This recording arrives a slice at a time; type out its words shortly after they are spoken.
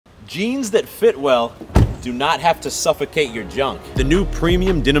Jeans that fit well do not have to suffocate your junk. The new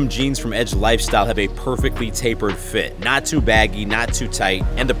premium denim jeans from Edge Lifestyle have a perfectly tapered fit. Not too baggy, not too tight,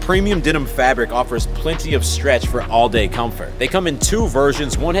 and the premium denim fabric offers plenty of stretch for all-day comfort. They come in two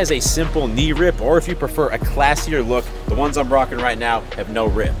versions. One has a simple knee rip, or if you prefer a classier look, the ones I'm rocking right now have no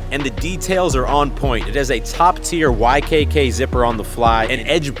rip. And the details are on point. It has a top-tier YKK zipper on the fly and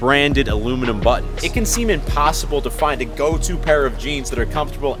Edge-branded aluminum buttons. It can seem impossible to find a go-to pair of jeans that are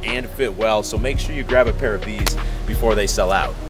comfortable and fit well, so make sure you grab a pair of these before they sell out.